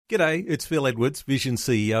G'day, it's Phil Edwards, Vision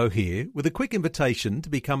CEO here, with a quick invitation to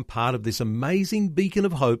become part of this amazing beacon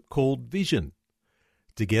of hope called Vision.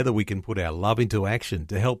 Together we can put our love into action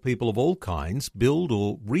to help people of all kinds build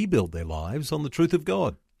or rebuild their lives on the truth of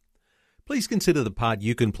God. Please consider the part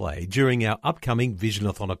you can play during our upcoming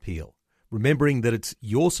Visionathon appeal, remembering that it's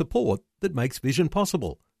your support that makes Vision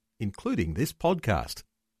possible, including this podcast.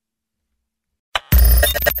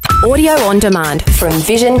 Audio on demand from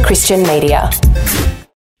Vision Christian Media.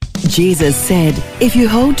 Jesus said, "If you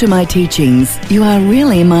hold to my teachings, you are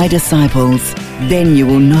really my disciples. Then you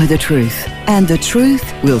will know the truth, and the truth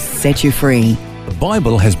will set you free." The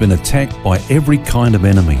Bible has been attacked by every kind of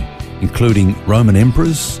enemy, including Roman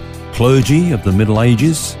emperors, clergy of the Middle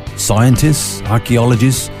Ages, scientists,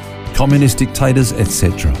 archaeologists, communist dictators,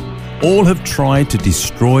 etc. All have tried to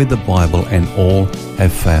destroy the Bible and all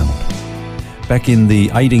have failed. Back in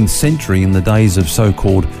the 18th century, in the days of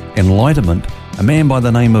so-called Enlightenment, a man by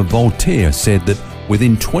the name of Voltaire said that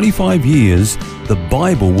within 25 years, the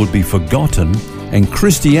Bible would be forgotten and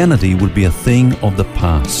Christianity would be a thing of the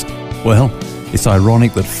past. Well, it's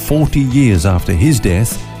ironic that 40 years after his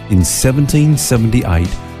death, in 1778,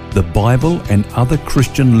 the Bible and other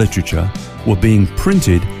Christian literature were being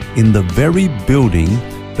printed in the very building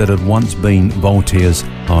that had once been Voltaire's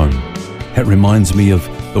home. That reminds me of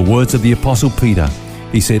the words of the Apostle Peter.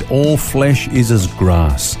 He said, "All flesh is as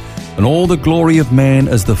grass, and all the glory of man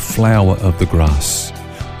as the flower of the grass.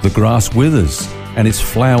 The grass withers, and its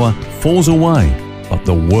flower falls away, but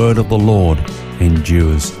the word of the Lord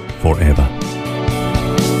endures forever."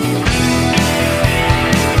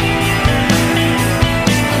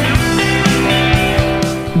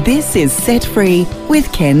 This is Set Free with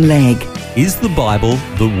Ken Legg. Is the Bible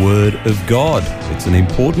the Word of God? It's an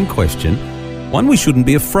important question, one we shouldn't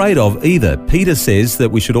be afraid of either. Peter says that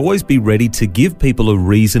we should always be ready to give people a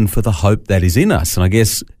reason for the hope that is in us. And I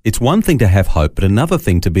guess it's one thing to have hope, but another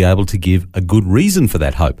thing to be able to give a good reason for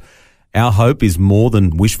that hope. Our hope is more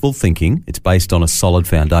than wishful thinking. It's based on a solid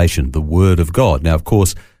foundation, the Word of God. Now, of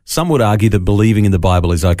course, some would argue that believing in the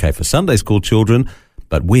Bible is okay for Sunday school children,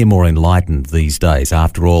 but we're more enlightened these days.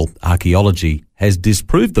 After all, archaeology has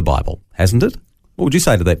disproved the Bible, hasn't it? What would you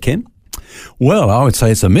say to that, Ken? Well, I would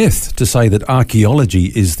say it's a myth to say that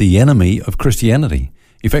archaeology is the enemy of Christianity.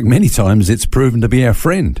 In fact, many times it's proven to be our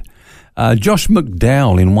friend. Josh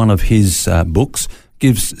McDowell, in one of his books,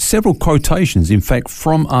 gives several quotations, in fact,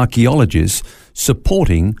 from archaeologists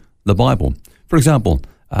supporting the Bible. For example,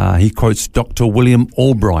 he quotes Dr. William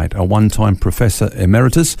Albright, a one-time professor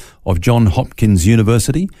emeritus of Johns Hopkins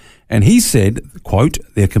University, and he said, quote,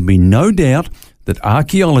 "There can be no doubt that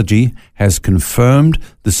archaeology has confirmed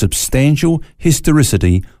the substantial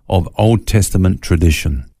historicity of Old Testament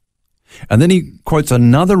tradition." And then he quotes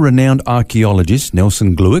another renowned archaeologist,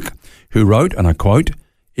 Nelson Glueck, who wrote, and I quote,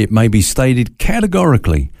 "It may be stated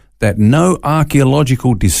categorically that no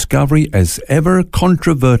archaeological discovery has ever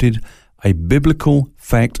controverted a biblical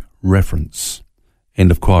fact reference." End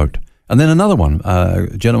of quote. And then another one, a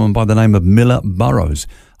gentleman by the name of Miller Burrows,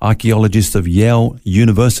 archaeologist of Yale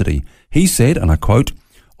University. He said, and I quote,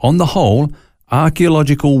 "On the whole,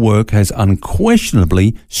 archaeological work has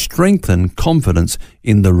unquestionably strengthened confidence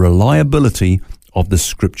in the reliability of the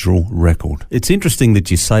scriptural record." It's interesting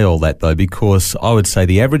that you say all that, though, because I would say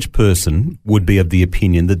the average person would be of the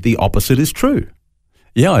opinion that the opposite is true.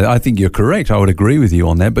 Yeah, I think you're correct. I would agree with you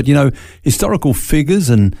on that. But, you know, historical figures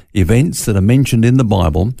and events that are mentioned in the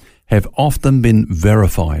Bible have often been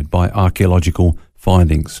verified by archaeological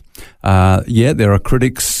findings. There are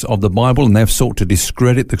critics of the Bible, and they've sought to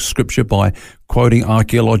discredit the scripture by quoting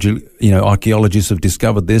archaeologists have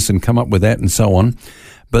discovered this and come up with that and so on.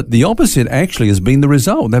 But the opposite actually has been the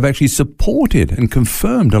result. They've actually supported and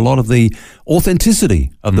confirmed a lot of the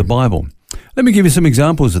authenticity of the Bible. Let me give you some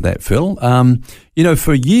examples of that, Phil.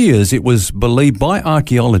 For years it was believed by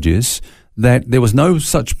archaeologists that there was no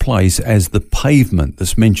such place as the pavement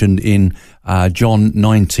that's mentioned in John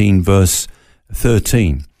 19, verse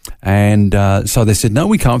 13. And so they said, no,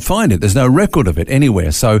 we can't find it. There's no record of it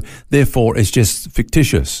anywhere. So therefore, it's just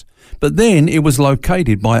fictitious. But then it was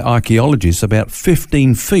located by archaeologists about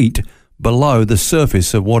 15 feet below the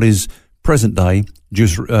surface of what is present-day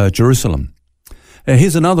Jerusalem.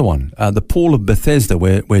 Here's another one, the pool of Bethesda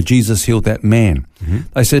where Jesus healed that man. Mm-hmm.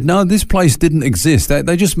 They said, no, this place didn't exist.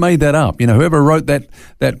 They just made that up. Whoever wrote that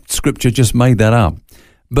scripture just made that up.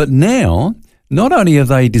 But now, not only have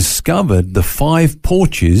they discovered the 5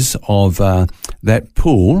 porches of that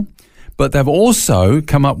pool, but they've also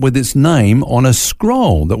come up with its name on a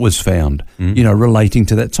scroll that was found, relating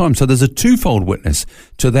to that time. So there's a twofold witness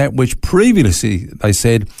to that which previously they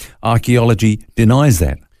said archaeology denies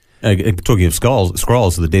that. Talking of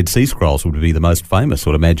scrolls, the Dead Sea Scrolls would be the most famous,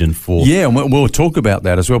 I would imagine, for... Yeah, and we'll talk about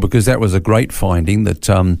that as well, because that was a great finding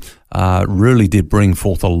that really did bring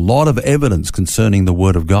forth a lot of evidence concerning the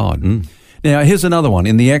Word of God. Now, here's another one.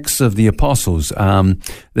 In the Acts of the Apostles,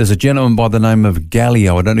 there's a gentleman by the name of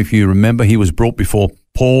Gallio. I don't know if you remember. He was brought before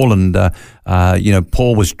Paul, and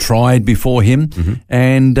Paul was tried before him.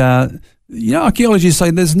 And archaeologists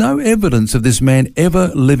say there's no evidence of this man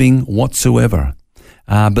ever living whatsoever.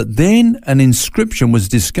 But then an inscription was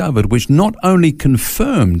discovered which not only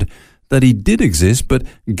confirmed that he did exist, but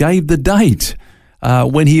gave the date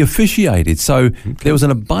when he officiated. So there was an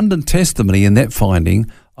abundant testimony in that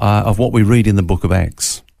finding of what we read in the book of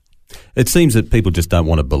Acts. It seems that people just don't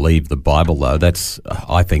want to believe the Bible, though. That's,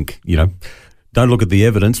 I think, don't look at the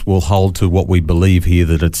evidence. We'll hold to what we believe here,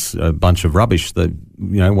 that it's a bunch of rubbish. That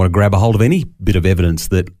want to grab a hold of any bit of evidence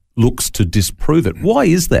that looks to disprove it. Why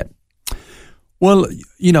is that? Well,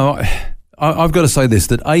 I've got to say this,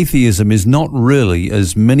 that atheism is not really,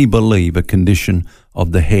 as many believe, a condition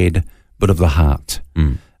of the head, but of the heart.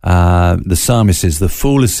 The psalmist says, the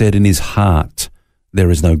fool has said in his heart, there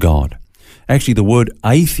is no God. Actually, the word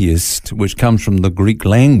atheist, which comes from the Greek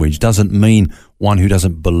language, doesn't mean one who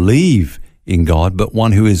doesn't believe in God, but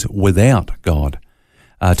one who is without God.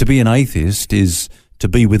 To be an atheist is to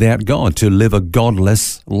be without God, to live a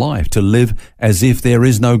godless life, to live as if there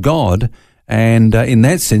is no God. And in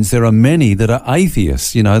that sense, there are many that are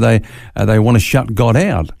atheists. They want to shut God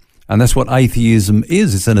out. And that's what atheism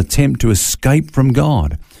is. It's an attempt to escape from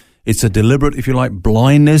God. It's a deliberate, if you like,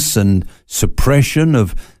 blindness and suppression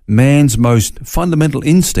of man's most fundamental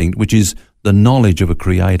instinct, which is the knowledge of a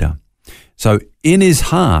creator. So in his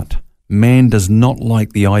heart, man does not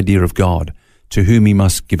like the idea of God, to whom he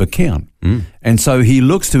must give account. And so he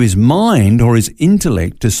looks to his mind or his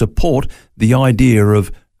intellect to support the idea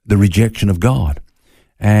of the rejection of God.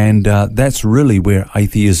 And that's really where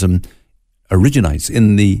atheism originates,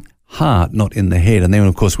 in the heart, not in the head. And then,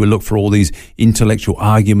 of course, we look for all these intellectual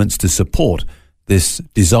arguments to support this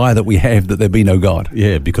desire that we have that there be no God.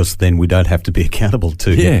 Yeah, because then we don't have to be accountable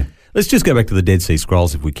to him. Let's just go back to the Dead Sea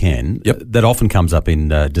Scrolls if we can. Yep. That often comes up in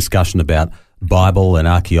discussion about Bible and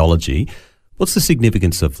archaeology. What's the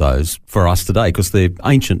significance of those for us today? Because they're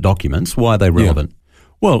ancient documents. Why are they relevant? Yeah.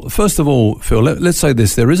 Well, first of all, Phil, let's say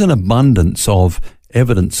this. There is an abundance of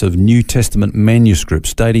evidence of New Testament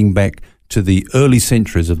manuscripts dating back to the early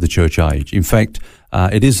centuries of the church age. In fact,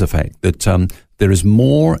 it is a fact that there is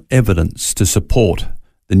more evidence to support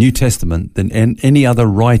the New Testament than any other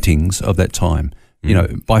writings of that time.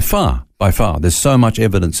 By far. There's so much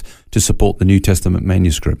evidence to support the New Testament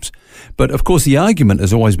manuscripts. But, of course, the argument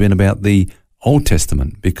has always been about the Old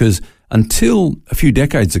Testament, because until a few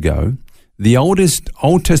decades ago, the oldest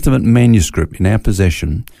Old Testament manuscript in our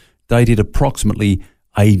possession dated approximately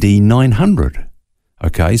AD 900.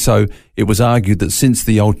 Okay, so it was argued that since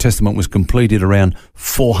the Old Testament was completed around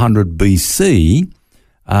 400 BC,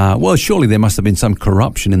 surely there must have been some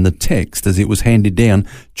corruption in the text as it was handed down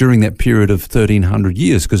during that period of 1300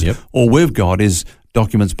 years, because all we've got is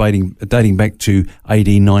documents dating back to AD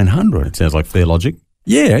 900. It sounds like fair logic.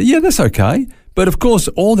 Yeah, that's okay. But of course,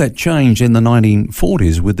 all that changed in the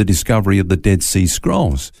 1940s with the discovery of the Dead Sea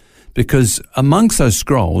Scrolls, because amongst those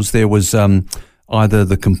scrolls there was either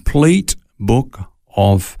the complete book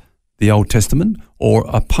of the Old Testament or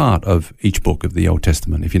a part of each book of the Old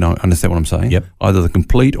Testament, if you understand what I'm saying. Yep. Either the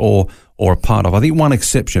complete or a part of. I think one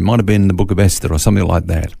exception might have been the book of Esther or something like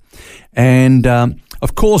that. And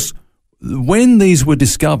of course, when these were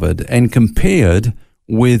discovered and compared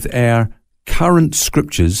with our current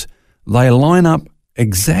scriptures, they line up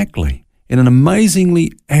exactly in an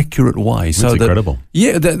amazingly accurate way. That's incredible.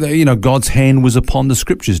 God's hand was upon the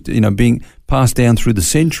scriptures, being passed down through the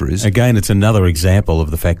centuries. Again, it's another example of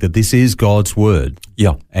the fact that this is God's word.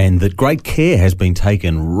 Yeah. And that great care has been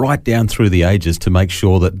taken right down through the ages to make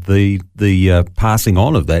sure that the passing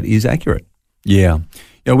on of that is accurate. Yeah.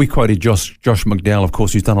 We quoted Josh McDowell, of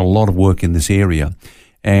course, who's done a lot of work in this area.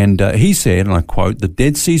 And he said, and I quote, "The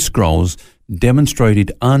Dead Sea Scrolls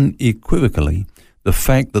demonstrated unequivocally the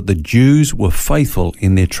fact that the Jews were faithful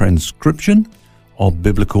in their transcription of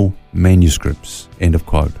biblical manuscripts." End of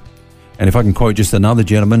quote. And if I can quote just another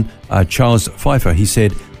gentleman, Charles Pfeiffer, he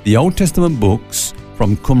said, "The Old Testament books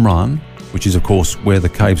from Qumran," which is, of course, where the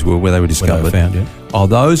caves were, where they were discovered, are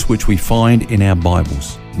those which we find in our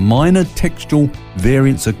Bibles. Minor textual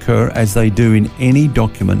variants occur as they do in any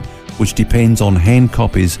document which depends on hand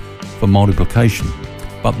copies for multiplication.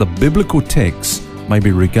 But the biblical texts may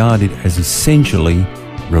be regarded as essentially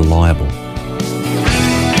reliable.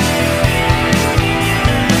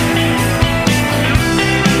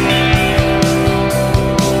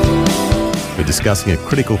 discussing a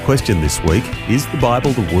critical question this week. Is the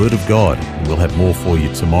Bible the Word of God? And we'll have more for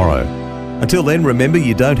you tomorrow. Until then, remember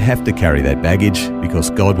you don't have to carry that baggage because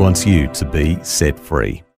God wants you to be set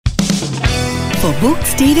free. For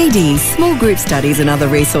books, DVDs, small group studies and other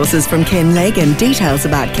resources from Ken Legg and details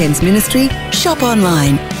about Ken's ministry, shop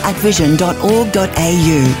online at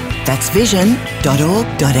vision.org.au. That's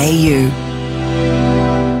vision.org.au.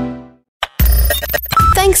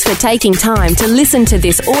 Thanks for taking time to listen to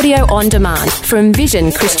this audio on demand from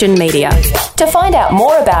Vision Christian Media. To find out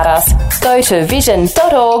more about us, go to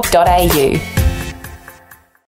vision.org.au.